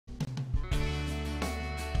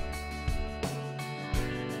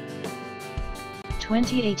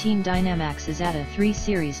2018 Dynamax Isata 3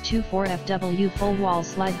 Series 24FW full wall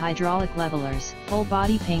slide hydraulic levelers, full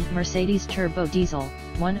body paint Mercedes turbo diesel,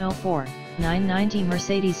 104, 990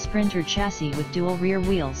 Mercedes Sprinter chassis with dual rear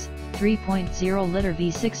wheels, 3.0 liter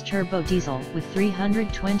V6 turbo diesel with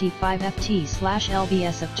 325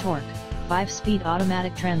 ft/lbs of torque, 5-speed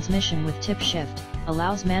automatic transmission with tip shift,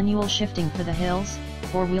 allows manual shifting for the hills,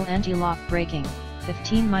 4-wheel anti-lock braking.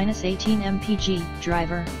 15-18 mpg,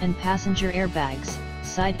 driver and passenger airbags,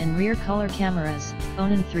 side and rear color cameras,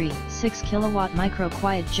 Onan 3, 6 kW micro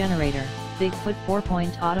quiet generator, Bigfoot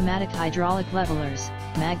 4-point automatic hydraulic levelers,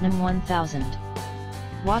 Magnum 1000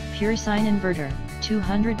 watt pure sine inverter,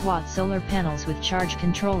 200 watt solar panels with charge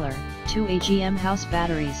controller, 2 AGM house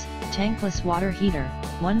batteries, tankless water heater,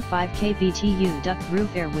 15 kBTU duct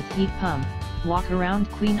roof air with heat pump, walk around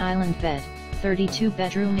Queen Island bed, 32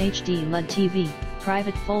 bedroom HD LED TV,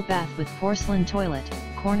 private full bath with porcelain toilet,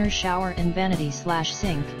 corner shower and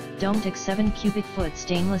vanity/sink, Dometic 7 cubic foot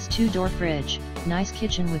stainless 2-door fridge, nice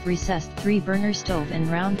kitchen with recessed 3-burner stove and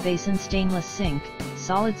round basin stainless sink,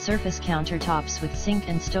 solid surface countertops with sink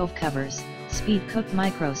and stove covers, speed cook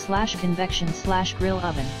micro/convection/grill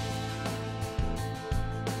oven.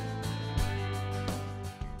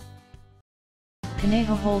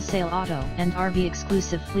 Conejo Wholesale Auto and RV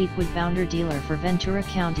exclusive Fleetwood Bounder dealer for Ventura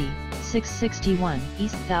County, 661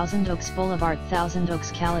 East Thousand Oaks Boulevard, Thousand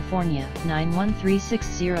Oaks, California,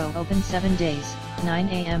 91360. Open 7 days, 9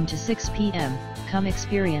 a.m. to 6 p.m. Come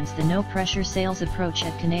experience the no-pressure sales approach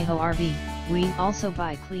at Conejo RV. We also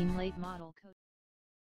buy clean late model